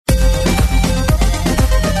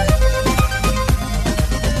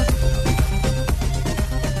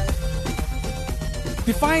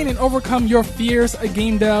Define and overcome your fears,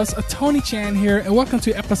 game devs. Tony Chan here, and welcome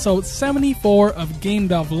to episode 74 of Game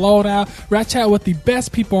Dev Loadout, where I chat with the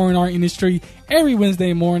best people in our industry every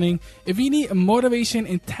Wednesday morning. If you need motivation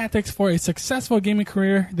and tactics for a successful gaming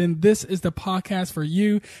career, then this is the podcast for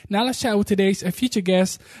you. Now let's chat with today's future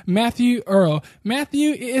guest, Matthew Earl.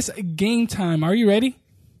 Matthew, it is game time. Are you ready?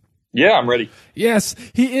 Yeah, I'm ready. Yes,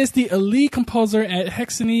 he is the lead composer at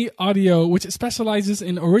Hexany Audio, which specializes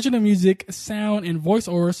in original music, sound, and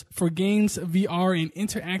voiceovers for games, VR, and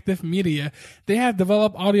interactive media. They have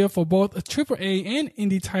developed audio for both AAA and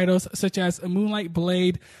indie titles such as Moonlight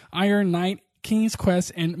Blade, Iron Knight, King's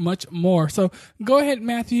Quest, and much more. So go ahead,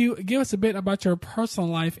 Matthew, give us a bit about your personal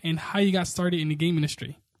life and how you got started in the game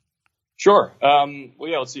industry. Sure.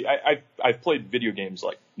 Let's see. I've played video games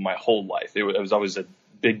like my whole life. I was always a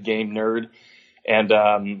big game nerd.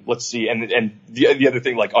 And let's see. And the other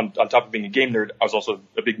thing, like on top of being a game nerd, I was also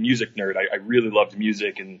a big music nerd. I really loved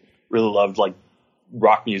music and really loved like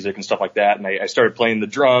rock music and stuff like that. And I started playing the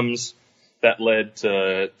drums. That led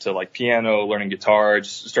to like piano, learning guitar,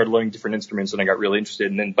 just started learning different instruments, and I got really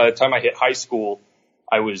interested. And then by the time I hit high school,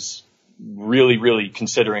 I was really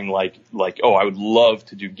considering like, oh, I would love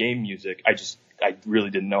to do game music. I really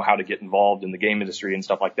didn't know how to get involved in the game industry and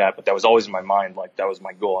stuff like that, but that was always in my mind. Like that was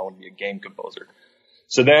my goal. I want to be a game composer.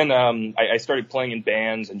 So then, I started playing in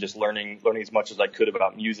bands and just learning as much as I could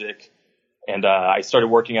about music. And, I started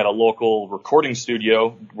working at a local recording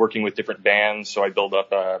studio, working with different bands. So I built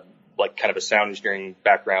up, like kind of a sound engineering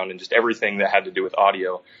background and just everything that had to do with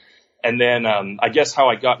audio. And then, I guess how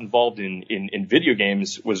I got involved in video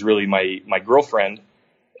games was really my girlfriend,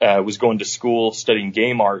 was going to school studying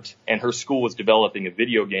game art, and her school was developing a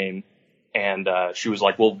video game. And, she was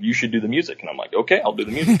like, well, you should do the music. And I'm like, okay, I'll do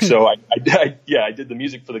the music. So I did the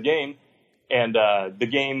music for the game, and, the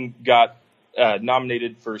game got,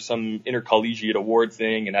 nominated for some intercollegiate award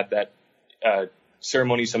thing. And at that,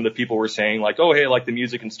 ceremony, some of the people were saying like, oh, hey, I like the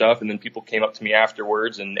music and stuff. And then people came up to me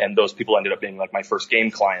afterwards, and those people ended up being like my first game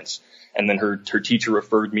clients. And then her teacher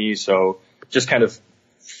referred me. So just kind of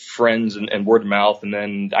friends and word of mouth. And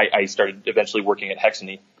then I started eventually working at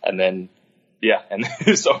Hexany, and then, yeah. And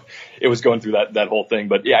so it was going through that whole thing.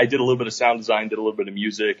 But yeah, I did a little bit of sound design, did a little bit of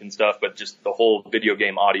music and stuff, but just the whole video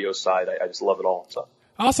game audio side, I just love it all. So.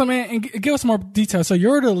 Awesome, man. And give us more details. So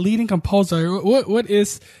you're the leading composer. What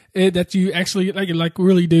is it that you actually like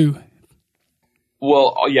really do?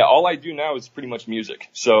 Well, yeah, all I do now is pretty much music.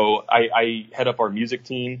 So I head up our music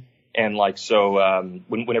team, and like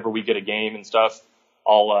whenever we get a game and stuff,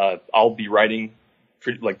 I'll be writing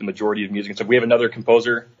like the majority of music and stuff. We have another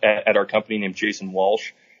composer at our company named Jason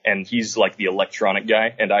Walsh, and he's like the electronic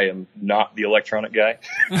guy, and I am not the electronic guy.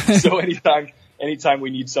 So anytime we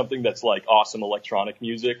need something that's like awesome electronic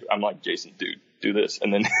music, I'm like, Jason, dude, do this.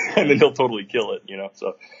 And then he'll totally kill it, you know?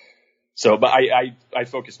 But I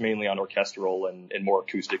focus mainly on orchestral and more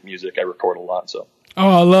acoustic music. I record a lot, so. Oh,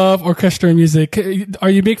 I love orchestral music. Are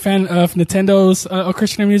you a big fan of Nintendo's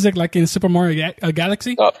orchestral music, like in Super Mario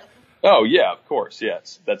Galaxy? Oh yeah, of course.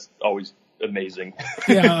 Yes. That's always amazing.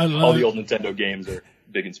 Yeah, I love all the old Nintendo games are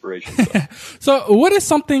big inspiration. So what is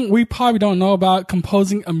something we probably don't know about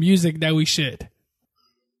composing a music that we should?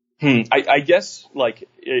 I guess like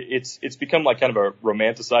it's become like kind of a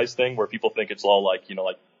romanticized thing where people think it's all like, you know,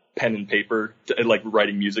 like pen and paper, like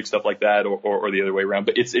writing music, stuff like that, or the other way around.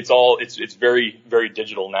 But it's very, very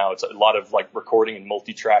digital now. It's a lot of like recording and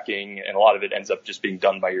multi-tracking, and a lot of it ends up just being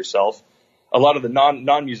done by yourself. A lot of the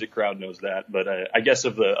non-music crowd knows that, but I guess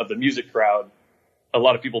of the music crowd, a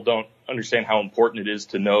lot of people don't understand how important it is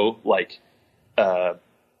to know like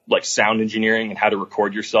sound engineering and how to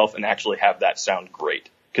record yourself and actually have that sound great.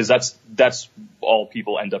 Because that's all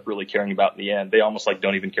people end up really caring about in the end. They almost like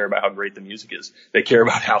don't even care about how great the music is. They care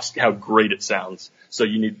about how great it sounds. So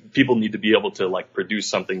people need to be able to like produce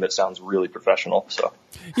something that sounds really professional. So.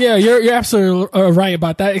 Yeah, you're absolutely right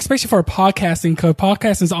about that, especially for podcasting, because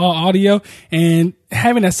podcasting is all audio, and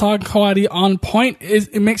having that sound quality on point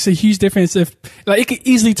it makes a huge difference. If like it could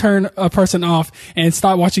easily turn a person off and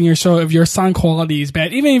stop watching your show if your sound quality is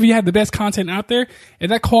bad. Even if you have the best content out there, if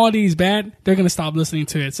that quality is bad, they're gonna stop listening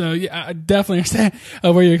to it. So yeah, I definitely understand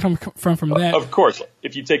where you're coming from that. Of course,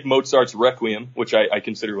 if you take Mozart's Requiem, which I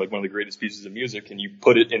consider like one of the greatest pieces of music, and you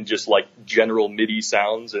put it in just like general MIDI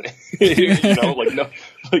sounds, and you know, like no.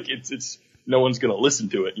 Like it's no one's gonna listen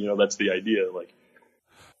to it, you know. That's the idea. Like,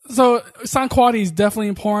 so sound quality is definitely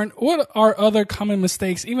important. What are other common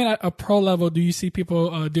mistakes, even at a pro level, do you see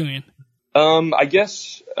people doing? I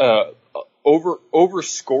guess over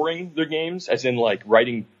scoring their games, as in like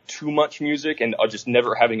writing too much music and just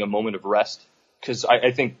never having a moment of rest. because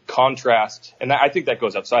I think contrast, and I think that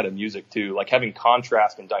goes outside of music too. Like having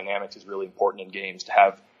contrast and dynamics is really important in games to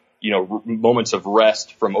have, moments of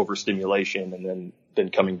rest from overstimulation and then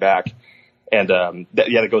coming back. And,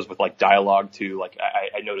 that goes with like dialogue too. Like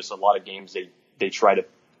I notice a lot of games, they try to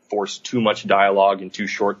force too much dialogue in too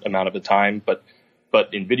short amount of a time.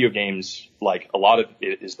 But in video games, like a lot of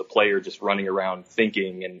it is the player just running around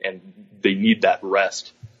thinking and they need that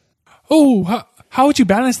rest. Oh, how would you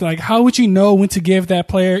balance that? Like, how would you know when to give that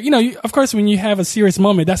player, of course, when you have a serious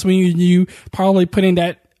moment, that's when you probably put in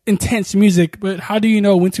that intense music, but how do you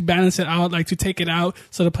know when to balance it out, like to take it out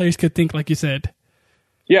so the players could think, like you said?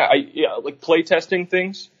 Yeah, like play testing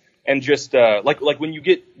things and just, like when you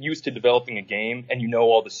get used to developing a game and you know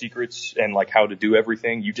all the secrets and like how to do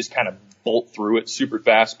everything, you just kind of bolt through it super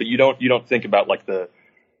fast, but you don't think about like the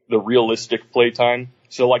realistic play time.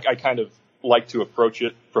 So like I kind of like to approach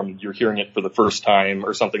it from you're hearing it for the first time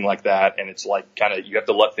or something like that. And it's like kind of, you have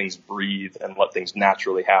to let things breathe and let things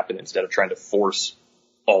naturally happen instead of trying to force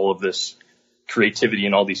all of this creativity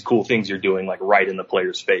and all these cool things you're doing like right in the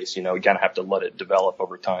player's face. You kind of have to let it develop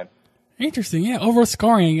over time. Interesting. Yeah. Over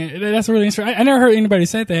scoring. That's really interesting. I never heard anybody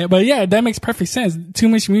say that, but yeah, that makes perfect sense. Too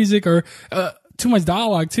much music or, too much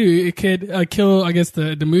dialogue too. It could, kill, I guess,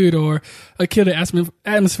 the mood or kill the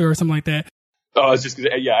atmosphere or something like that. Oh, I was just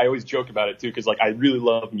gonna, yeah, I always joke about it too, because like I really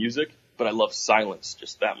love music, but I love silence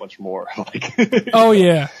just that much more. Like, oh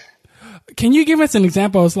yeah. Can you give us an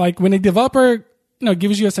example? It's like when a developer,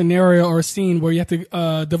 gives you a scenario or a scene where you have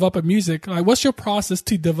to develop a music. Like, what's your process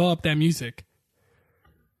to develop that music?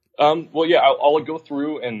 Well, yeah, I'll go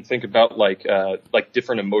through and think about like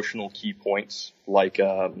different emotional key points, like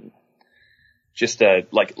just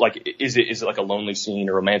is it like a lonely scene,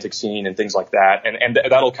 a romantic scene, and things like that, and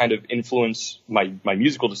that'll kind of influence my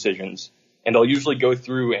musical decisions. And I'll usually go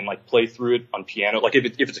through and like play through it on piano. Like if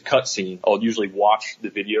it's a cut scene, I'll usually watch the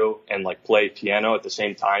video and like play piano at the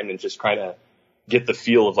same time and just kind of get the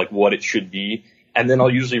feel of like what it should be. And then I'll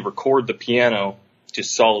usually record the piano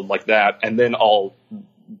just solid like that, and then I'll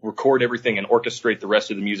record everything and orchestrate the rest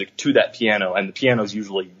of the music to that piano, and the piano's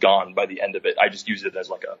usually gone by the end of it. I just use it as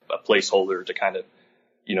like a placeholder to kind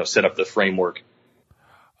of, set up the framework.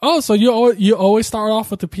 Oh, so you always start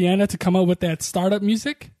off with the piano to come up with that startup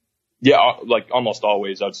music? Yeah, like almost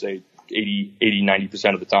always. I'd say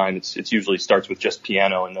 90% of the time, it's usually starts with just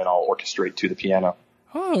piano, and then I'll orchestrate to the piano.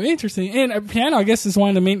 Oh, interesting. And a piano, I guess, is one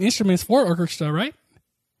of the main instruments for orchestra, right?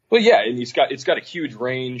 Well, yeah, and it's got a huge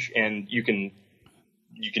range, and you can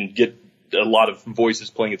get a lot of voices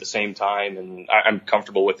playing at the same time, and I'm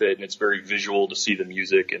comfortable with it, and it's very visual to see the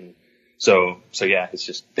music, and so yeah, it's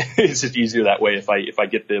just it's just easier that way if I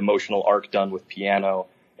get the emotional arc done with piano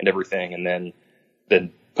and everything, and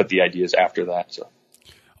then put the ideas after that. So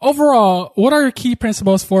overall, what are your key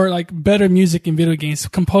principles for like better music in video games,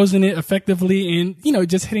 composing it effectively, and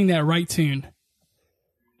just hitting that right tune?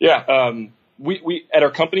 Yeah, we at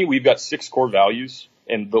our company we've got 6 core values,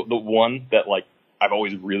 and the one that like I've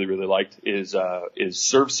always really, really liked is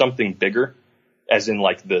serve something bigger, as in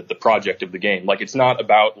like the project of the game. Like it's not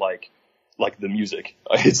about like the music.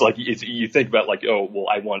 It's like, you think about like, oh, well,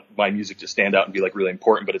 I want my music to stand out and be like really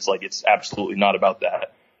important, but it's like, it's absolutely not about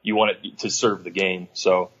that. You want it to serve the game.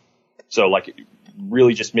 So like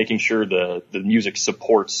really just making sure the music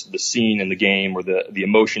supports the scene in the game or the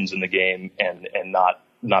emotions in the game and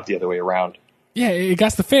not the other way around. Yeah, it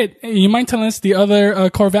got to fit. You mind telling us the other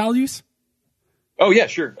core values? Oh, yeah,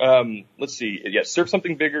 sure. Let's see. Yeah, serve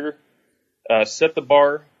something bigger, set the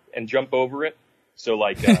bar and jump over it. So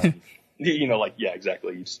like, yeah,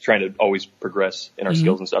 exactly. Just trying to always progress in our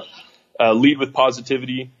skills and stuff. Lead with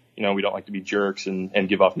positivity. We don't like to be jerks and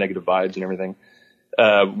give off negative vibes and everything.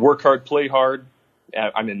 Work hard, play hard.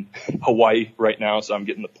 I'm in Hawaii right now, so I'm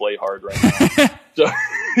getting the play hard right now.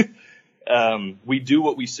 So, we do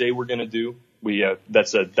what we say we're going to do.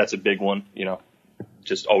 That's a big one,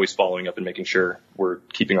 just always following up and making sure we're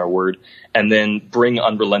keeping our word, and then bring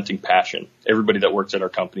unrelenting passion. Everybody that works at our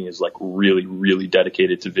company is like really, really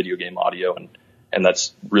dedicated to video game audio. And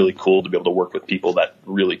that's really cool to be able to work with people that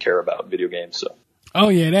really care about video games. So. Oh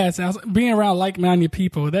yeah, that's being around like-minded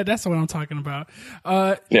people. That's what I'm talking about.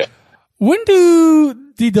 Yeah. When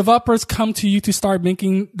do the developers come to you to start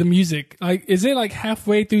making the music? Like, is it like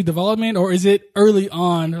halfway through development, or is it early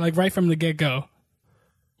on, like right from the get-go?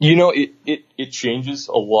 It changes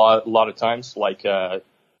a lot of times. Like,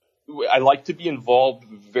 I like to be involved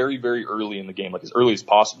very, very early in the game, like as early as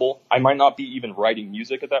possible. I might not be even writing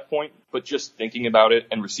music at that point, but just thinking about it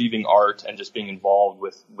and receiving art and just being involved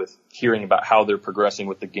with hearing about how they're progressing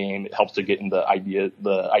with the game. It helps to get in the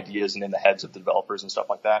ideas and in the heads of the developers and stuff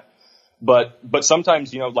like that. But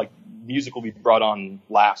sometimes, like music will be brought on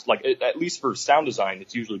last. Like at least for sound design,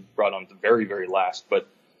 it's usually brought on at the very, very last. But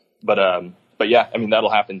yeah, I mean,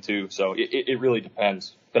 that'll happen too. So it really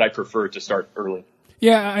depends. But I prefer to start early.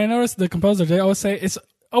 Yeah, I noticed the composer, they always say it's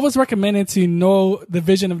always recommended to know the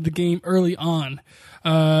vision of the game early on.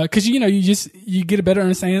 Cause you get a better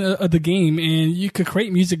understanding of the game and you could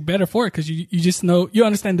create music better for it. Cause you just know, you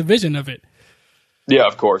understand the vision of it. Yeah,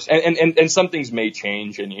 of course. And some things may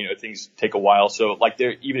change and, things take a while. So like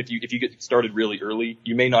even if you get started really early,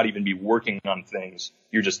 you may not even be working on things.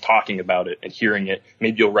 You're just talking about it and hearing it.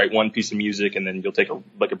 Maybe you'll write one piece of music and then you'll take a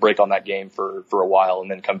break on that game for a while and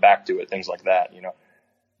then come back to it, things like that,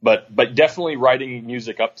 But definitely writing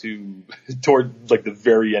music up toward like the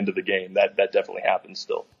very end of the game. That definitely happens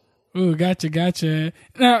still. Ooh, gotcha.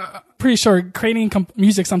 Now, pretty sure creating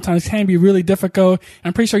music sometimes can be really difficult.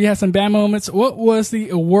 I'm pretty sure you had some bad moments. What was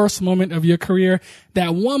the worst moment of your career?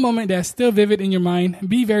 That one moment that's still vivid in your mind.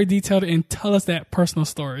 Be very detailed and tell us that personal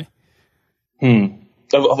story.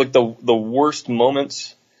 Like the worst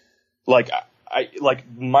moments, my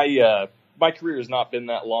career has not been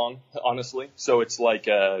that long, honestly. So it's like,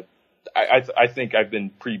 I think I've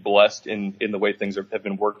been pretty blessed in the way things have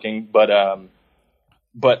been working, but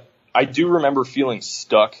I do remember feeling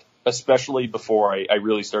stuck, especially before I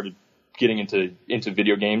really started getting into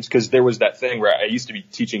video games, because there was that thing where I used to be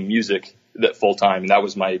teaching music that full time, and that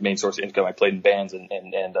was my main source of income. I played in bands and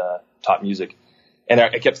taught music, and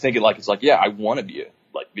I kept thinking yeah, I want to be a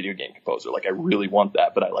video game composer, I really want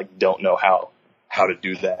that, but I don't know how to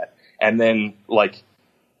do that. And then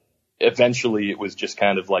eventually it was just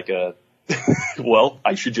kind of well,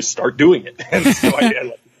 I should just start doing it. And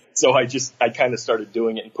so I kind of started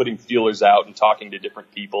doing it and putting feelers out and talking to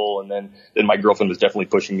different people. And then my girlfriend was definitely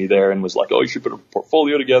pushing me there and was like, oh, you should put a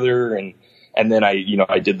portfolio together. And then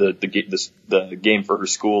I did the game for her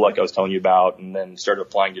school, like I was telling you about, and then started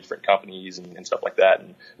applying to different companies and stuff like that.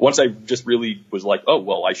 And once I just really was like, oh,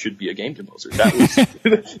 well, I should be a game composer. That was,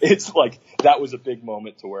 that was a big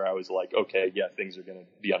moment to where I was like, okay, yeah, things are going to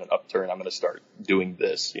be on an upturn. I'm going to start doing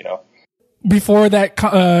this, Before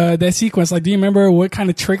that sequence, do you remember what kind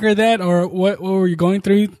of triggered that, or what were you going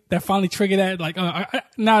through that finally triggered that?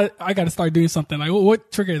 Now I got to start doing something.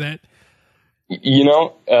 What triggered that?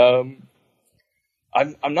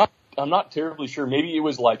 I'm not terribly sure. Maybe it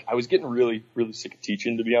was I was getting really, really sick of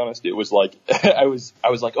teaching, to be honest. It was I was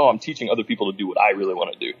like, oh, I'm teaching other people to do what I really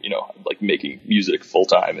want to do, making music full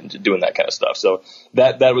time and doing that kind of stuff. So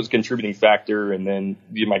that was a contributing factor. And then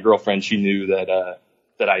my girlfriend, she knew that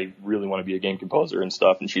I really want to be a game composer and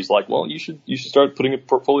stuff. And she's like, well, you should start putting a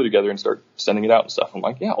portfolio together and start sending it out and stuff. I'm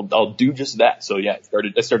like, yeah, I'll do just that. So yeah,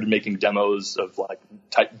 I started making demos of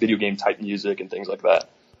video game type music and things like that.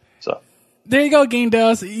 So. There you go, Game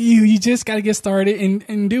Devs. You just got to get started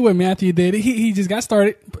and do what Matthew did. He just got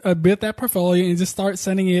started, built that portfolio, and just start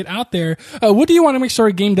sending it out there. What do you want to make sure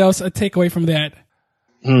Game Devs take away from that?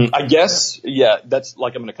 I guess, yeah, that's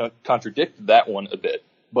I'm going to contradict that one a bit.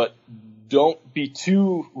 But don't be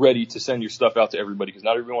too ready to send your stuff out to everybody, because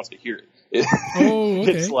not everyone wants to hear it. Oh,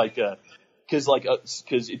 okay. It's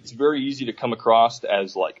because it's very easy to come across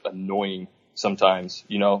as annoying sometimes,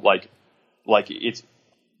 it's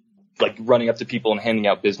running up to people and handing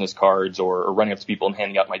out business cards or running up to people and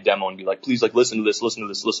handing out my demo and be like, please, listen to this, listen to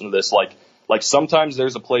this, listen to this. Sometimes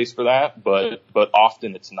there's a place for that, but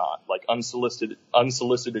often it's not.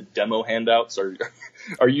 Unsolicited demo handouts are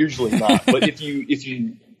usually not.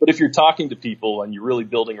 But if you're talking to people and you're really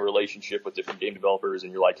building a relationship with different game developers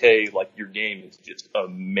and you're like, hey, your game is just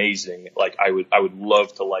amazing. I would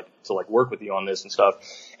love to work with you on this and stuff.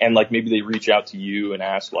 And maybe they reach out to you and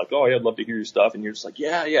ask oh, yeah, I'd love to hear your stuff. And you're just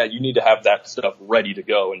yeah, you need to have that stuff ready to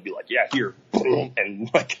go and be yeah, here, and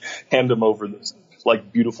hand them over this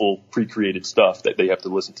beautiful pre-created stuff that they have to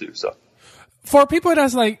listen to. So for people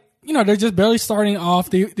that's they're just barely starting off,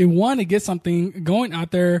 they want to get something going out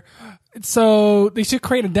there. So they should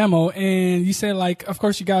create a demo, and you said of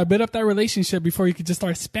course you gotta build up that relationship before you could just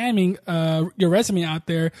start spamming your resume out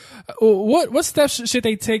there. What steps should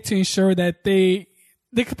they take to ensure that they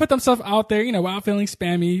could put themselves out there, without feeling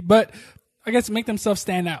spammy, but I guess make themselves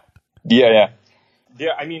stand out? Yeah.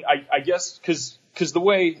 I mean, I guess because the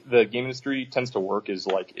way the game industry tends to work is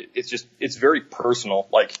it's very personal.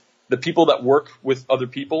 The people that work with other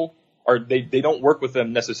people they don't work with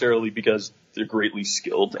them necessarily because they're greatly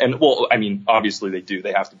skilled. And well, I mean, obviously they do.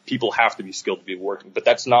 People have to be skilled to be working, but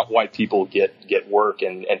that's not why people get work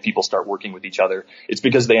and people start working with each other. It's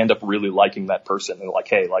because they end up really liking that person and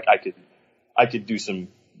hey, I could do some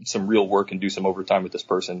some real work and do some overtime with this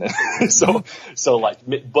person.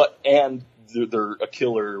 they're a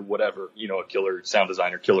killer, whatever, you know, a killer sound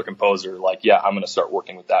designer, killer composer, like, yeah, I'm going to start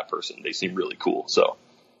working with that person. They seem really cool. So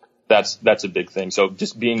that's a big thing. So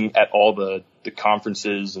just being at all the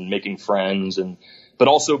conferences and making friends, but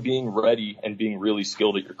also being ready and being really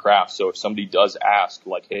skilled at your craft. So if somebody does ask,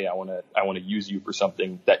 like, hey, I want to use you for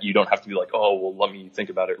something, that you don't have to be like, oh, well, let me think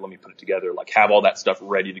about it. Let me put it together. Like, have all that stuff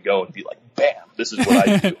ready to go and be like, bam, this is what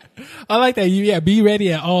I do. I like that. Be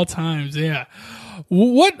ready at all times. Yeah.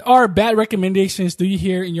 What are bad recommendations do you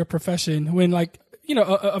hear in your profession when, like, you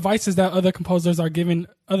know, advices that other composers are giving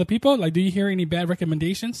other people? Like, do you hear any bad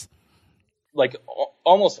recommendations? Like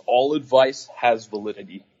almost all advice has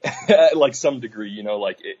validity, like some degree, you know,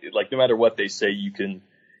 like no matter what they say, you can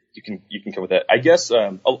come with that. I guess,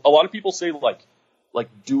 a lot of people say like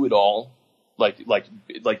do it all, like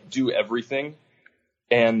do everything.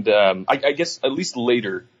 And, I guess at least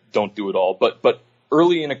later, don't do it all. But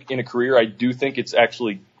early in a career, I do think it's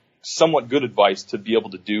actually somewhat good advice to be able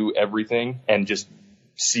to do everything and just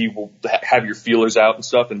have your feelers out and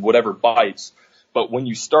stuff and whatever bites. But when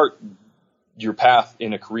you start your path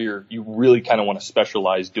in a career, you really kind of want to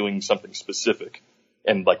specialize doing something specific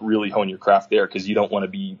and like really hone your craft there, because you don't want to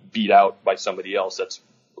be beat out by somebody else that's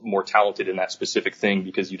more talented in that specific thing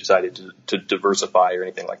because you decided to diversify or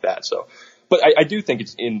anything like that. So, but I do think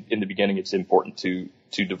it's in the beginning, it's important to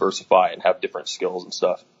diversify and have different skills and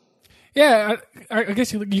stuff. Yeah, I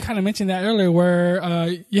guess you kind of mentioned that earlier, where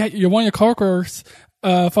you're one of your coworkers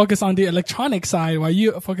focus on the electronic side while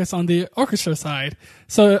you focus on the orchestra side.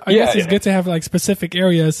 So I guess it's good to have like specific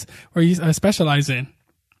areas where you specialize in.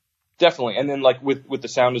 Definitely. And then like with the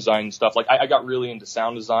sound design stuff, like I got really into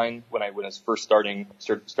sound design when I was first starting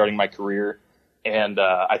my career. And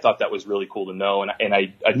I thought that was really cool to know. And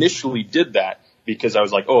I initially did that because I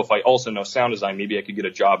was like, oh, if I also know sound design, maybe I could get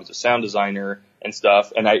a job as a sound designer and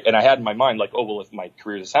stuff. And I had in my mind like, oh, well, if my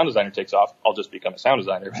career as a sound designer takes off, I'll just become a sound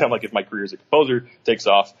designer. And I'm like, if my career as a composer takes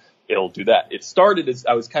off, it'll do that. It started as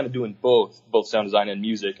I was kind of doing both sound design and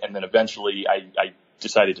music. And then eventually I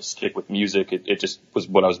decided to stick with music. It just was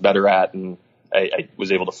what I was better at. And I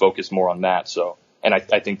was able to focus more on that. So, and I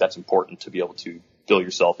think that's important to be able to bill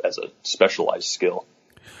yourself as a specialized skill.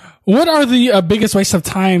 What are the biggest waste of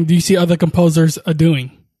time do you see other composers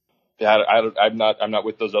doing? Yeah, I'm not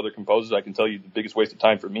with those other composers. I can tell you the biggest waste of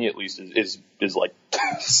time for me, at least, is like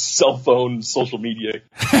cell phone, social media.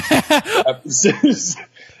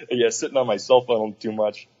 Yeah, sitting on my cell phone too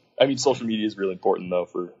much. I mean, social media is really important though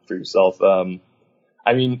for yourself.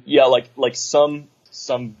 I mean, yeah, like some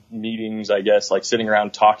meetings, I guess, like sitting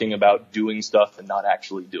around talking about doing stuff and not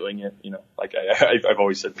actually doing it. You know, like I've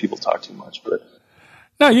always said people talk too much, but.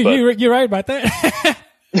 No, you're right about that.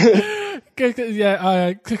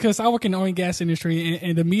 Because I work in the oil and gas industry,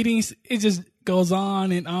 and the meetings, it just goes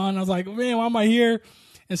on and on. I was like, man, why am I here?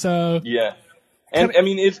 And so yeah, and I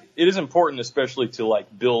mean it is important, especially to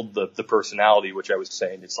like build the personality, which I was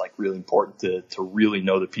saying it's like really important to really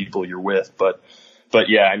know the people you're with. But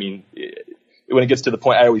yeah, I mean when it gets to the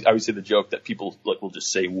point, I always say the joke that people like will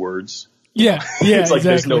just say words. Yeah, it's like exactly.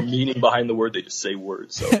 There's no meaning behind the word; they just say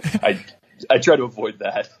words. So I try to avoid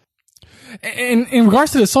that. And in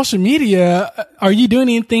regards to the social media, are you doing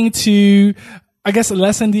anything to, I guess,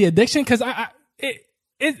 lessen the addiction? Because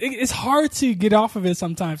it's hard to get off of it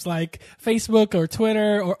sometimes, like Facebook or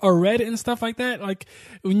Twitter or Reddit and stuff like that. Like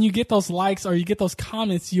when you get those likes or you get those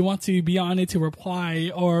comments, you want to be on it to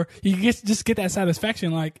reply, or you just get that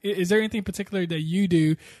satisfaction. Like, is there anything particular that you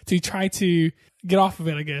do to try to get off of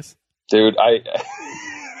it, I guess? Dude,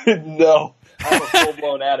 no. I'm a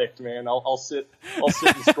full-blown addict, man. I'll sit and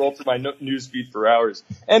scroll through my news feed for hours.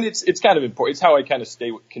 And it's kind of important. It's how I kind of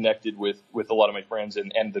stay connected with a lot of my friends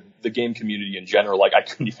and the game community in general. Like, I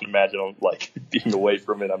couldn't even imagine, like, being away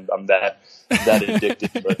from it. I'm that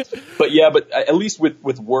addicted. But yeah, but at least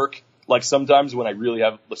with work, like, sometimes when I really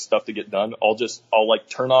have the stuff to get done, I'll like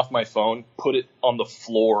turn off my phone, put it on the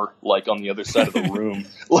floor, like on the other side of the room,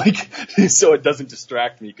 like, so it doesn't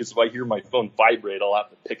distract me. Cause if I hear my phone vibrate, I'll have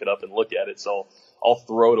to pick it up and look at it. So I'll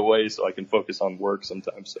throw it away so I can focus on work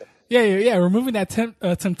sometimes. So. Yeah. Removing that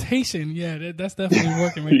temptation. Yeah. That's definitely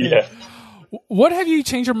working right there. Yeah. What have you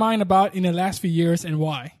changed your mind about in the last few years and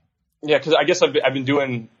why? Yeah, because I guess I've been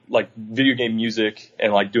doing like video game music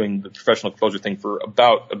and like doing the professional composer thing for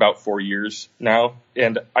about 4 years now.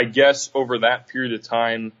 And I guess over that period of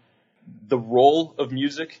time, the role of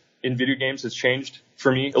music in video games has changed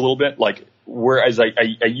for me a little bit. Like, whereas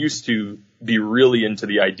I used to be really into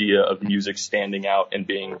the idea of music standing out and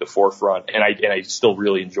being the forefront, and I still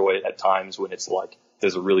really enjoy it at times when it's like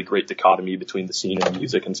there's a really great dichotomy between the scene and the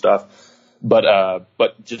music and stuff.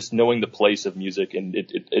 But just knowing the place of music, and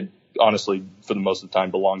it honestly, for the most of the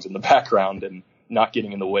time, belongs in the background and not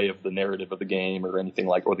getting in the way of the narrative of the game or anything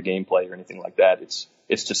or the gameplay or anything like that.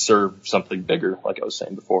 It's to serve something bigger, like I was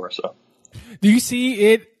saying before. So, do you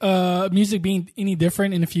see music being any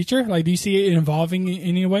different in the future? Like, do you see it evolving in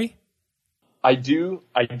any way? I do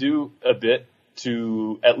a bit,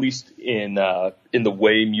 to at least in the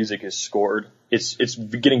way music is scored. It's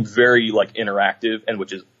getting very like interactive, and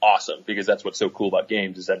which is awesome, because that's what's so cool about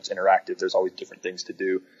games, is that it's interactive. There's always different things to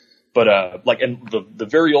do. But and the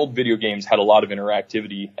very old video games had a lot of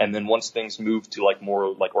interactivity, and then once things moved to like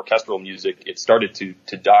more like orchestral music, it started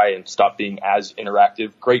to die and stop being as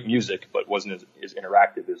interactive. Great music, but wasn't as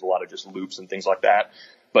interactive. There's a lot of just loops and things like that.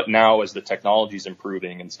 But now, as the technology is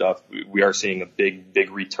improving and stuff, we are seeing a big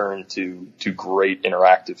return to great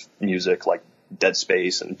interactive music like Dead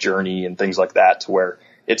Space and Journey and things like that, to where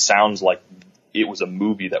it sounds like it was a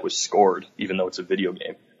movie that was scored, even though it's a video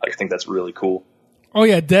game. I think that's really cool. Oh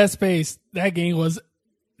yeah, Dead Space. That game was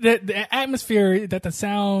the atmosphere, that the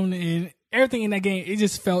sound and everything in that game. It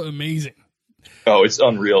just felt amazing. Oh, it's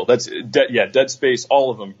unreal. Dead Space, all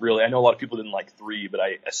of them, really. I know a lot of people didn't like 3, but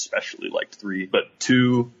I especially liked 3. But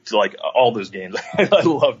 2, to like all those games, I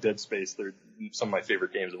love Dead Space. They're some of my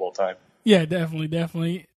favorite games of all time. Yeah,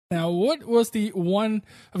 definitely. Now, what was the one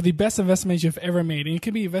of the best investments you've ever made? And it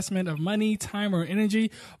could be investment of money, time, or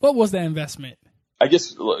energy. What was that investment? I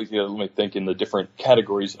guess, let me think in the different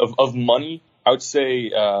categories of money. I would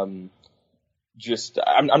say, I'm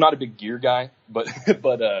not a big gear guy, but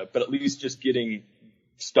at least just getting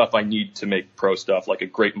stuff I need to make pro stuff, like a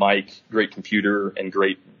great mic, great computer, and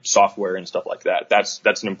great software and stuff like that.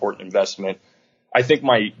 That's an important investment. I think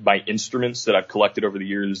my instruments that I've collected over the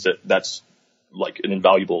years, that's like an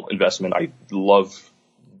invaluable investment. I love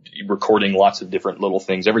recording lots of different little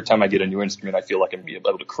things. Every time I get a new instrument, I feel like I'm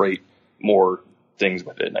able to create more things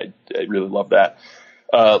with it, and I really love that.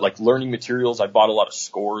 Like learning materials, I bought a lot of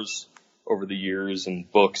scores over the years and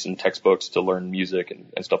books and textbooks to learn music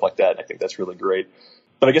and stuff like that. I think that's really great.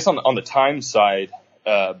 But I guess on the time side,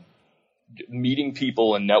 meeting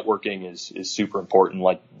people and networking is super important.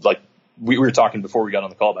 Like we were talking before we got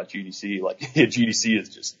on the call about GDC. Like GDC is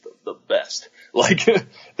just the best. Like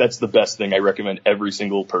that's the best thing. I recommend every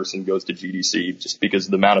single person goes to GDC, just because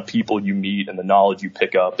the amount of people you meet and the knowledge you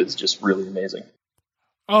pick up is just really amazing.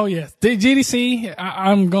 Oh yes, the GDC.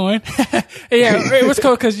 I'm going. Yeah, it was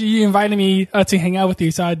cool because you invited me to hang out with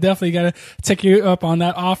you, so I definitely gotta take you up on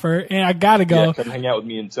that offer, and I gotta go. Yeah, come hang out with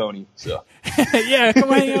me and Tony. So yeah, come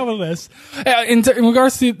hang out with us. In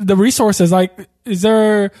regards to the resources, like, is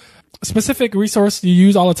there a specific resource you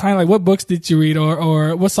use all the time? Like, what books did you read,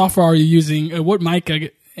 or what software are you using? What mic?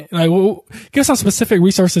 Give us some specific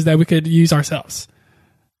resources that we could use ourselves.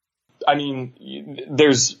 I mean,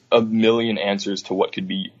 there's a million answers to what could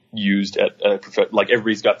be used like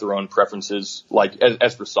everybody's got their own preferences. Like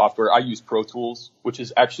as for software, I use Pro Tools, which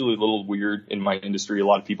is actually a little weird in my industry. A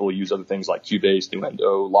lot of people use other things like Cubase,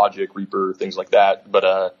 Nuendo, Logic, Reaper, things like that.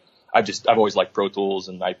 But I've always liked Pro Tools,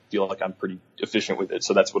 and I feel like I'm pretty efficient with it.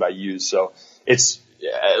 So that's what I use. So it's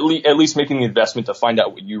at least making the investment to find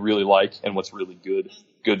out what you really like and what's really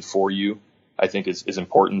good for you, I think is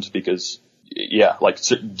important, because yeah, like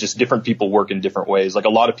just different people work in different ways. Like a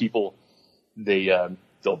lot of people,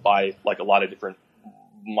 they'll buy like a lot of different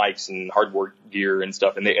mics and hardware gear and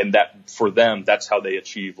stuff, and that for them, that's how they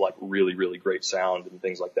achieve like really, really great sound and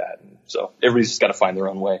things like that. And so everybody's just got to find their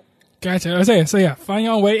own way. Gotcha. So yeah, find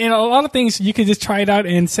your own way. And a lot of things you can just try it out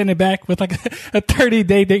and send it back with like a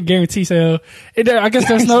 30-day guarantee. So I guess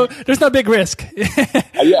there's no big risk.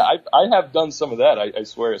 Yeah, I have done some of that. I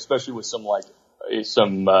swear, especially with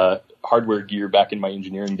some hardware gear back in my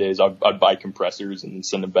engineering days. I'd buy compressors and then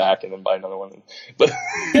send them back and then buy another one. But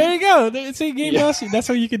there you go. See, that's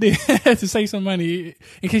what you can do to save some money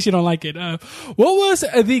in case you don't like it. What was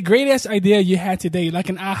the greatest idea you had today? Like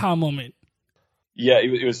an aha moment? Yeah,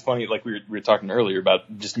 it was funny. Like we were talking earlier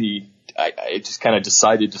about just me. I just kind of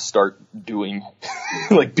decided to start doing,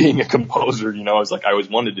 like being a composer. I was like, I always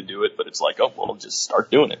wanted to do it, but it's like, oh, well, just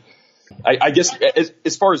start doing it. I guess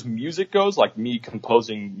as far as music goes, like me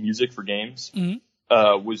composing music for games,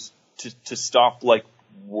 was to stop like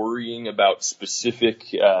worrying about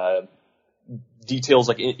specific details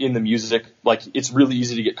like in the music. Like it's really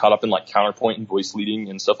easy to get caught up in like counterpoint and voice leading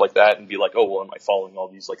and stuff like that, and be like, oh, well, am I following all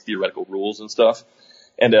these like theoretical rules and stuff?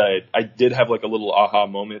 And I did have like a little aha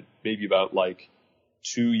moment, maybe about like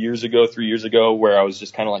 3 years ago, where I was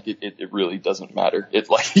just kind of like, it really doesn't matter. It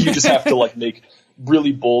like you just have to like make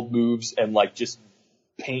really bold moves and like just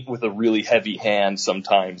paint with a really heavy hand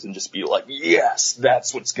sometimes and just be like, yes,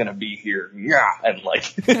 that's what's going to be here. Yeah. And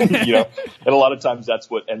like, you know, and a lot of times that's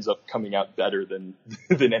what ends up coming out better than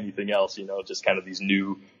anything else, you know, just kind of these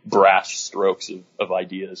new brash strokes of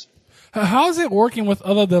ideas. How is it working with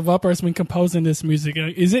other developers when composing this music?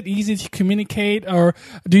 Is it easy to communicate, or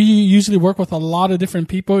do you usually work with a lot of different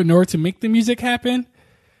people in order to make the music happen?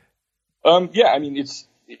 Yeah, I mean, it's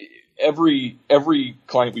every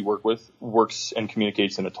client we work with works and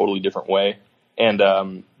communicates in a totally different way.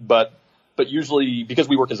 And, but usually because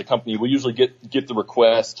we work as a company, we usually get the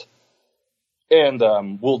request and,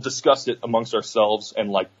 we'll discuss it amongst ourselves and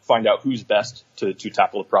like find out who's best to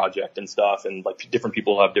tackle the project and stuff. And like different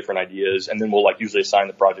people have different ideas. And then we'll like usually assign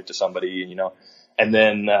the project to somebody, you know, and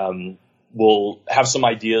then, we'll have some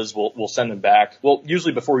ideas. We'll send them back. Well,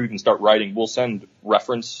 usually before we even start writing, we'll send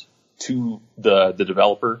reference to the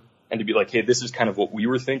developer and to be like, hey, this is kind of what we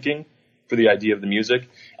were thinking for the idea of the music.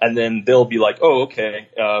 And then they'll be like, oh, okay,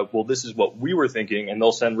 well, this is what we were thinking. And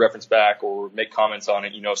they'll send reference back or make comments on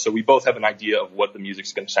it, you know, so we both have an idea of what the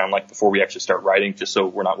music's going to sound like before we actually start writing, just so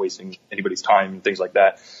we're not wasting anybody's time and things like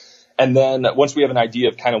that. And then once we have an idea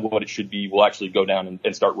of kind of what it should be, we'll actually go down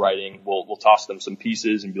and start writing. We'll toss them some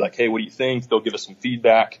pieces and be like, hey, what do you think? They'll give us some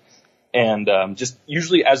feedback. And just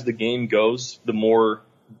usually as the game goes, the more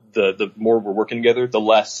we're working together, the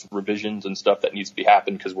less revisions and stuff that needs to be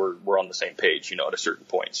happened because we're on the same page, you know, at a certain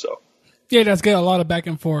point. So yeah, that's good. A lot of back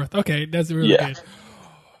and forth. Okay, that's really good.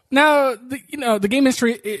 Now, the game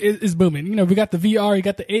industry is booming. You know, we got the VR, you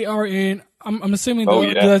got the AR, and I'm assuming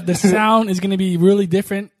the sound is going to be really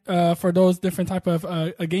different for those different type of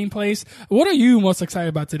gameplays. What are you most excited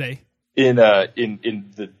about today? In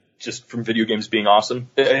the just from video games being awesome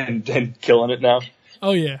and killing it now.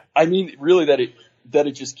 Oh yeah. I mean, really that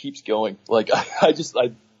it just keeps going. Like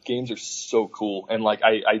games are so cool, and like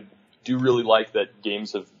I do really like that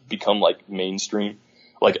games have become like mainstream.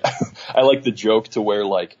 Like I like the joke to where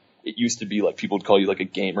like it used to be like people would call you like a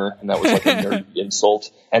gamer, and that was like a nerd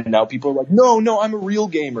insult. And now people are like, no, I'm a real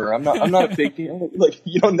gamer. I'm not a fake gamer. Like,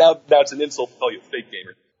 you know, now it's an insult to call you a fake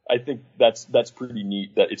gamer. I think that's pretty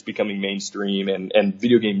neat that it's becoming mainstream, and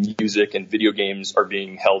video game music and video games are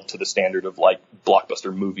being held to the standard of like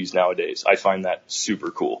blockbuster movies nowadays. I find that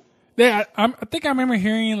super cool. Yeah, I think I remember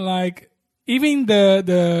hearing like even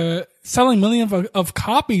the selling millions of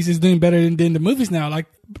copies is doing better than the movies now. Like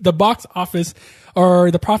the box office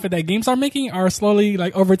or the profit that games are making are slowly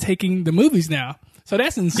like overtaking the movies now. So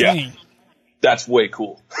that's insane. Yeah, that's way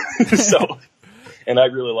cool. So, and I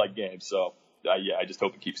really like games. So I just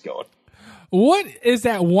hope it keeps going. What is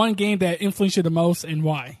that one game that influenced you the most and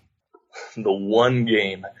why? The one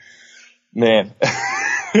game, man,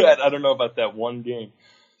 I don't know about that one game.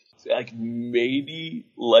 Like maybe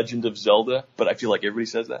Legend of Zelda, but I feel like everybody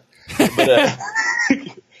says that.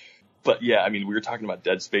 But yeah, I mean, we were talking about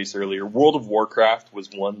Dead Space earlier. World of Warcraft was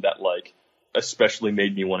one that like especially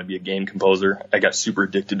made me want to be a game composer. I got super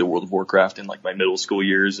addicted to World of Warcraft in like my middle school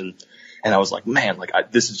years, and I was like, man,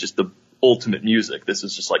 like this is just the ultimate music. This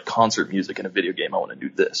is just like concert music in a video game. I want to do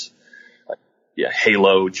this. Like, yeah,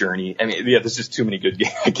 Halo, Journey. I mean, yeah, there's just too many good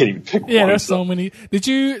games. I can't even pick one. Yeah, there's so many.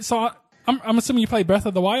 I'm assuming you played Breath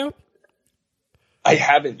of the Wild? I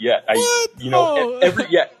haven't yet.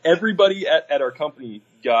 Everybody at our company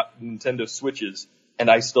got Nintendo Switches,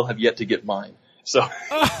 and I still have yet to get mine. So,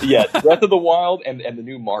 yeah, Breath of the Wild and the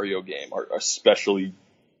new Mario game are especially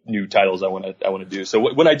new titles I want to do.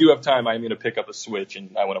 So when I do have time, I'm going to pick up a Switch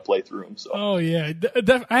and I want to play through them. So. Oh yeah,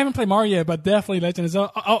 I haven't played Mario yet, but definitely Legend of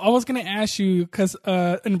Zelda. I was going to ask you because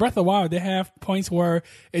in Breath of the Wild they have points where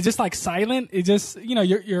it's just like silent. It just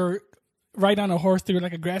you're right on a horse through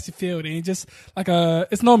like a grassy field, and it just like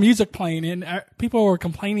it's no music playing, and people were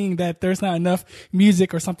complaining that there's not enough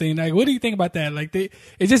music or something. Like, what do you think about that? Like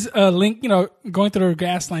it's just a link, going through the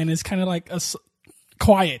grassland is kind of like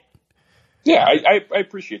quiet. Yeah, I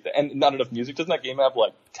appreciate that. And not enough music. Doesn't that game have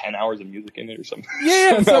like 10 hours of music in it or something?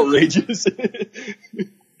 Yeah. Outrageous.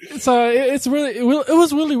 So it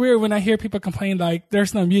was really weird when I hear people complain like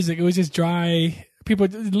there's no music. It was just dry. People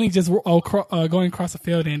Link just going across the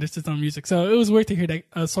field and there's just no music. So it was weird to hear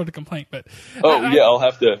that sort of complaint. But I'll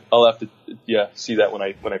have to see that when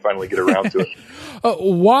I finally get around to it.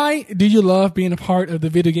 Why do you love being a part of the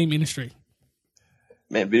video game industry?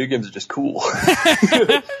 Man, video games are just cool.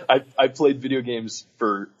 I played video games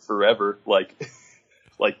for forever, like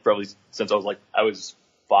probably since I was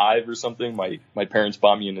 5 or something. My parents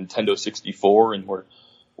bought me a Nintendo 64 and were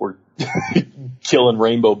killing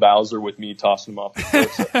Rainbow Bowser with me, tossing him off the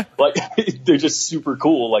cliff. So, like, they're just super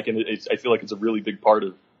cool. Like, and I feel like it's a really big part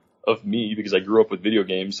of me because I grew up with video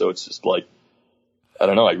games. So it's just like, I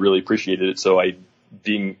don't know, I really appreciated it. So I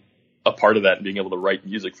being a part of that and being able to write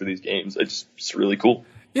music for these games. It's really cool.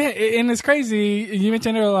 Yeah, and it's crazy. You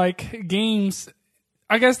mentioned they're like games.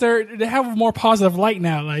 I guess they have a more positive light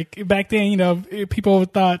now. Like back then, people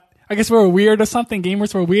thought, I guess we were weird or something.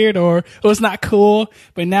 Gamers were weird or it was not cool.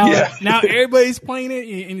 But now everybody's playing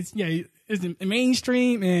it, and it's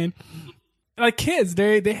mainstream, and like kids,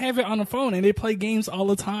 they have it on the phone and they play games all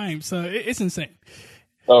the time. So it's insane.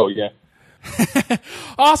 Oh yeah.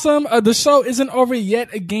 Awesome. The show isn't over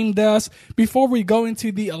yet. A game does. Before we go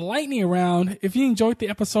into the lightning round, if you enjoyed the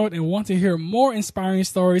episode and want to hear more inspiring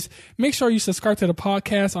stories, make sure you subscribe to the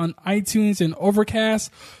podcast on iTunes and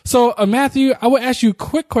Overcast. So, Matthew, I will ask you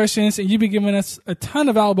quick questions and you'll be giving us a ton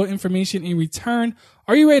of valuable information in return.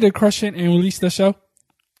 Are you ready to crush it and release the show?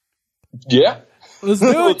 Yeah. Let's do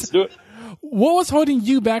it. Let's do it. What was holding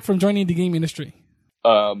you back from joining the game industry?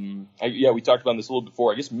 We talked about this a little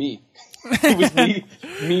before. I guess me. It was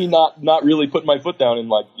me not really putting my foot down and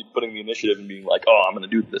like putting the initiative and being like, oh, I'm going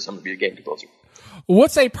to do this. I'm going to be a game composer.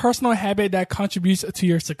 What's a personal habit that contributes to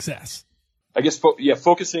your success? I guess,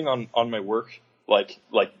 focusing on my work. Like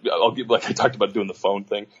I talked about doing the phone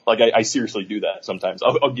thing. Like I seriously do that sometimes.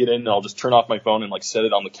 I'll get in and I'll just turn off my phone and like set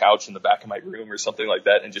it on the couch in the back of my room or something like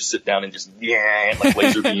that and just sit down and just like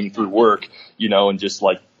laser beam through work, and just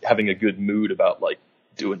like having a good mood about like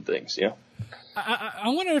doing things, I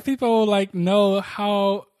wonder if people like know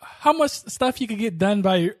how much stuff you could get done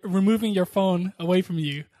by removing your phone away from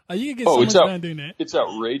you. Like you could get so much done doing that. It's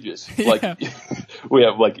outrageous. Yeah.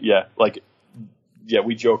 Like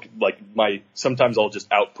we joke like sometimes I'll just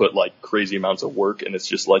output like crazy amounts of work and it's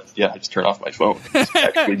just like, I just turn off my phone. Just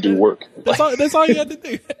actually do work. That's all you have to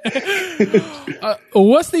do.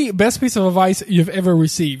 What's the best piece of advice you've ever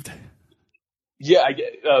received? Yeah,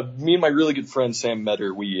 me and my really good friend Sam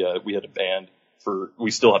Metter, we had a band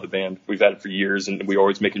we still have a band. We've had it for years and we were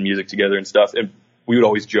always making music together and stuff. And we would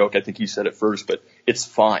always joke, I think he said it first, but it's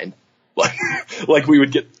fine. Like we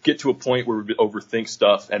would get to a point where we'd overthink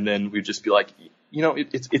stuff and then we'd just be like,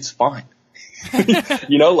 it's fine.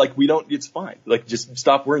 It's fine. Like just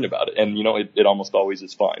stop worrying about it. And it almost always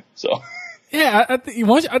is fine. So. Yeah,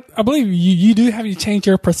 I believe you do have to change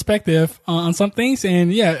your perspective on some things,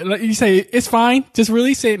 and like you say, it's fine. Just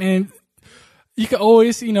release it, and you can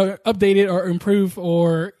always update it or improve,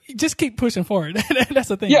 or just keep pushing forward. That's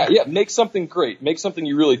the thing. Yeah. Make something great. Make something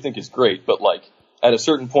you really think is great, but like at a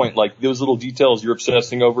certain point, like those little details you're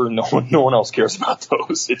obsessing over, no one else cares about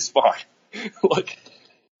those. It's fine. Like,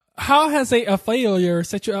 how has a failure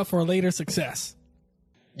set you up for a later success?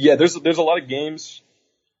 Yeah, there's a lot of games,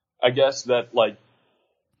 I guess, that like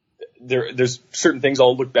there's certain things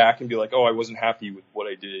I'll look back and be like, oh, I wasn't happy with what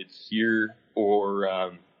I did here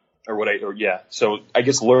So I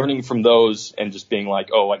guess learning from those and just being like,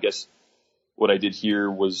 oh, I guess what I did here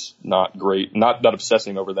was not great. Not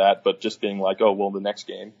obsessing over that, but just being like, oh, well, the next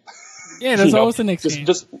game. Yeah, there's always the next game.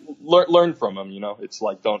 Just learn from them. It's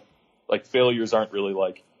like failures aren't really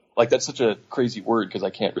like that's such a crazy word because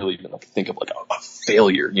I can't really even think of like a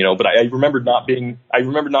failure, but I remember not being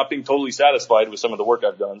totally satisfied with some of the work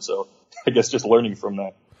I've done. So I guess just learning from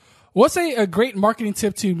that. What's a great marketing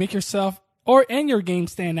tip to make yourself and your game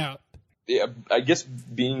stand out? Yeah, I guess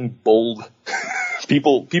being bold.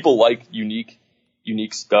 People like unique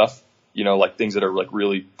stuff, like things that are like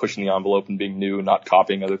really pushing the envelope and being new and not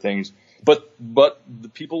copying other things. But the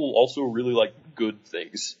people also really like good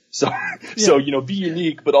things. So be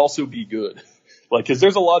unique, but also be good. Like, cause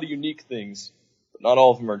there's a lot of unique things, but not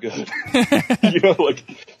all of them are good.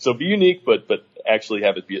 So be unique, but actually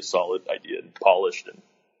have it be a solid idea and polished. And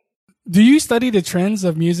do you study the trends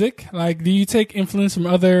of music? Like, do you take influence from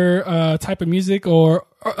other type of music or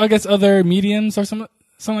I guess other mediums or something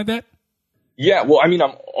like that? Yeah, well, I mean,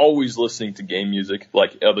 I'm always listening to game music,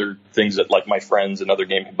 like other things that like my friends and other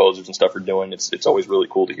game composers and stuff are doing. It's always really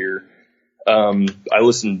cool to hear. I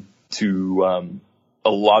listen to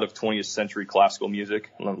a lot of 20th century classical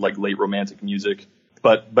music, like late romantic music,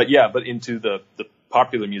 but into the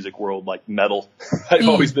popular music world, like metal. I've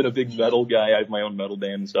always been a big metal guy. I have my own metal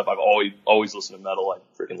band and stuff. I've always listened to metal.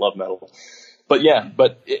 I freaking love metal.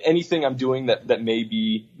 But anything I'm doing that may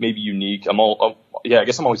be unique, I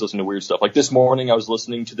guess I'm always listening to weird stuff. Like this morning I was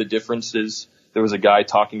listening to the differences. There was a guy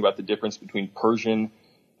talking about the difference between Persian,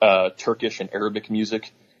 Turkish and Arabic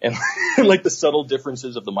music and like the subtle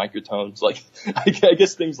differences of the microtones. Like I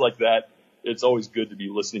guess things like that. It's always good to be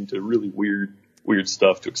listening to really weird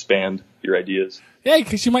stuff to expand your ideas. Yeah,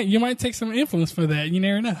 because you might take some influence for that. You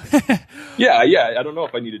never know. Yeah. I don't know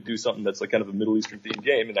if I need to do something that's like kind of a Middle Eastern themed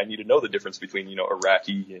game, and I need to know the difference between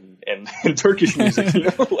Iraqi and Turkish music.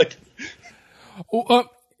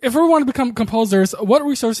 If we want to become composers, what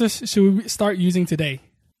resources should we start using today?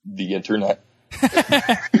 The internet.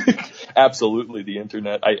 Absolutely, the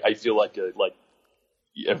internet. I feel like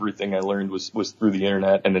everything I learned was through the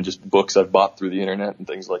internet, and then just books I've bought through the internet and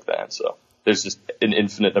things like that. So there's just an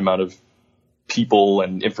infinite amount of people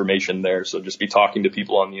and information there. So just be talking to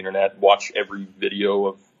people on the internet, watch every video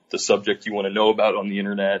of the subject you want to know about on the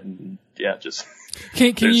internet, and yeah, just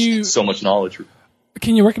can you so much knowledge.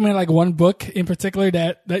 Can you recommend like one book in particular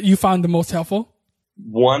that you found the most helpful?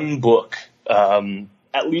 One book,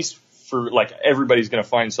 at least for like everybody's going to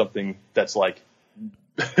find something that's like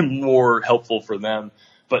more helpful for them.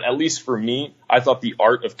 But at least for me, I thought The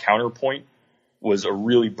Art of Counterpoint was a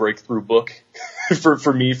really breakthrough book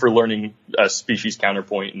for me for learning species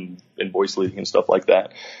counterpoint and voice leading and stuff like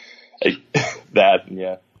that.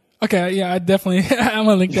 Yeah. Okay, yeah, I definitely I'm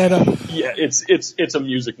gonna link that up. Yeah, it's a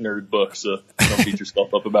music nerd book, so don't beat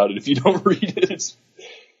yourself up about it if you don't read it.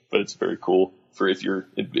 But it's very cool for if you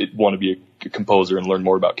want to be a composer and learn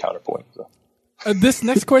more about counterpoint. So. This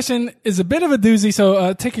next question is a bit of a doozy,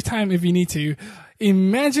 so take your time if you need to.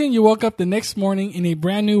 Imagine you woke up the next morning in a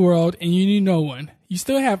brand new world and you knew no one. You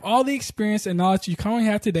still have all the experience and knowledge you currently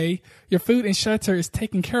have today. Your food and shelter is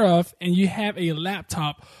taken care of, and you have a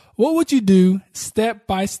laptop. What would you do step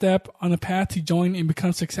by step on the path to join and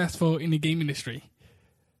become successful in the game industry?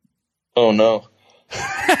 Oh no.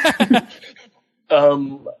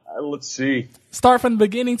 Let's see. Start from the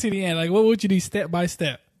beginning to the end. Like, what would you do step by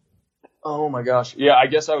step? Oh my gosh. Yeah, I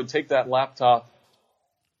guess I would take that laptop.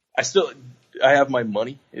 I have my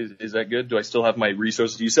money. Is that good? Do I still have my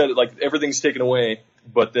resources? You said like everything's taken away,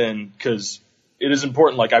 but then because it is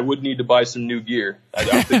important, like I would need to buy some new gear. I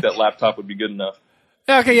don't think that laptop would be good enough.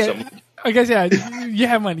 Okay, yeah. I guess, yeah, you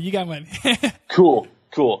have money. You got money. Cool.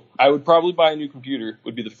 I would probably buy a new computer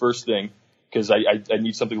would be the first thing because I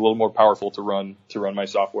need something a little more powerful to run my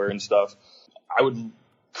software and stuff. I would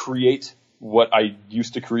create what I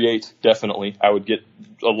used to create, definitely. I would get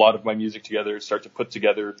a lot of my music together, start to put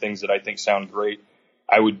together things that I think sound great.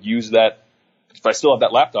 I would use that. If I still have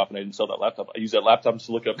that laptop and I didn't sell that laptop, I use that laptop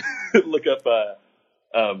to look up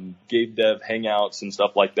Gabe Dev Hangouts and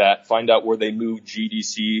stuff like that. Find out where they moved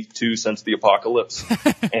GDC to since the apocalypse,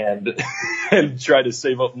 and try to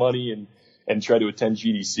save up money and try to attend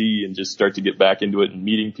GDC and just start to get back into it and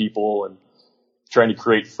meeting people and trying to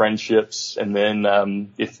create friendships. And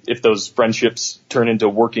then if those friendships turn into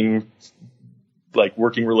working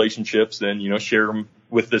relationships, then share them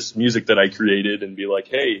with this music that I created and be like,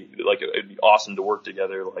 hey, like it'd be awesome to work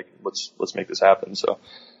together. Like let's make this happen. So.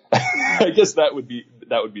 I guess that would be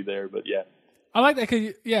there, but yeah. I like that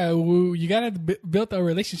because you gotta build a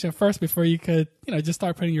relationship first before you could just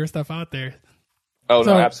start putting your stuff out there. Oh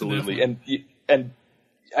no, absolutely. And you've been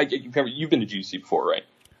to GDC before, right?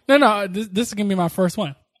 No, this is gonna be my first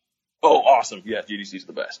one. Oh, awesome! Yeah, GDC is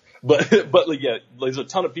the best. But like, yeah, there's a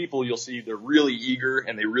ton of people you'll see. They're really eager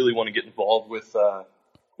and they really want to get involved with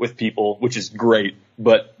people, which is great,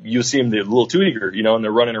 but you'll see them, they're a little too eager, and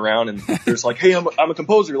they're running around and they're just like, hey, I'm a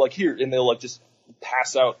composer, like here. And they'll like just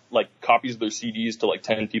pass out like copies of their CDs to like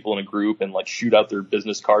 10 people in a group and like shoot out their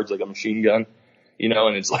business cards like a machine gun,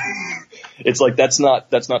 and it's like, that's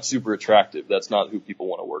not super attractive. That's not who people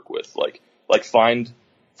want to work with. Like find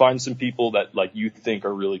some people that like you think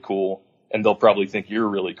are really cool and they'll probably think you're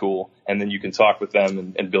really cool. And then you can talk with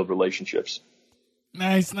them and build relationships.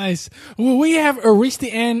 Nice. Well, we have reached the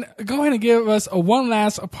end. Go ahead and give us one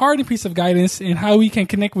last parting piece of guidance in how we can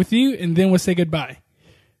connect with you, and then we'll say goodbye.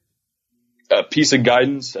 A piece of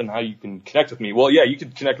guidance and how you can connect with me. Well, yeah, you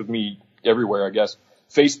can connect with me everywhere, I guess.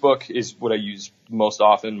 Facebook is what I use most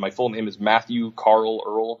often. My full name is Matthew Carl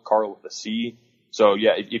Earl, Carl with a C. So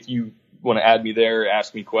yeah, if you want to add me there,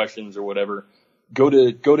 ask me questions or whatever, go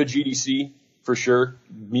to GDC for sure.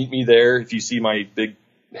 Meet me there. If you see my big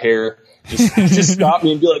hair, just stop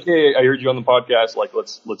me and be like, hey, I heard you on the podcast. Like,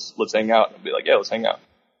 let's hang out. And be like, yeah, let's hang out.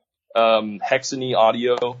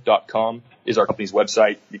 Hexanyaudio.com is our company's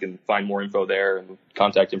website. You can find more info there and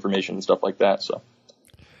contact information and stuff like that. So,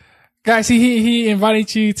 guys, he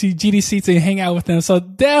invited you to GDC to hang out with him. So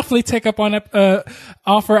definitely take up on that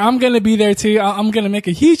offer. I'm going to be there too. I'm going to make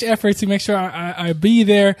a huge effort to make sure I be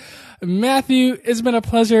there. Matthew, it's been a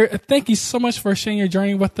pleasure. Thank you so much for sharing your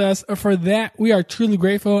journey with us. For that, we are truly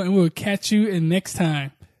grateful, and we will catch you in next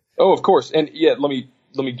time. Oh, of course. And yeah, let me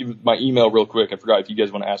give my email real quick. I forgot if you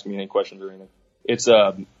guys want to ask me any questions or anything. It's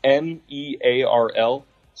MEARL,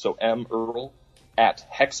 so M Earl at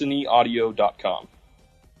hexanyaudio.com.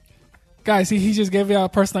 Guys, he just gave you a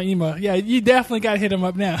personal email. Yeah, you definitely got to hit him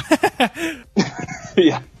up now.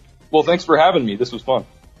 Yeah. Well, thanks for having me. This was fun.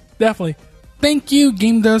 Definitely. Thank you,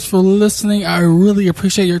 Game Devs, for listening. I really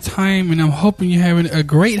appreciate your time, and I'm hoping you're having a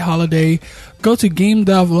great holiday. Go to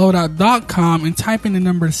GameDevLoadout.com and type in the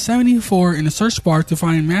number 74 in the search bar to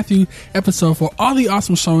find Matthew episode for all the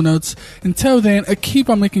awesome show notes. Until then,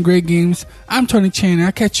 keep on making great games. I'm Tony Chan, and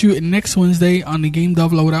I'll catch you next Wednesday on the Game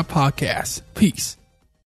Dev Loadout podcast. Peace.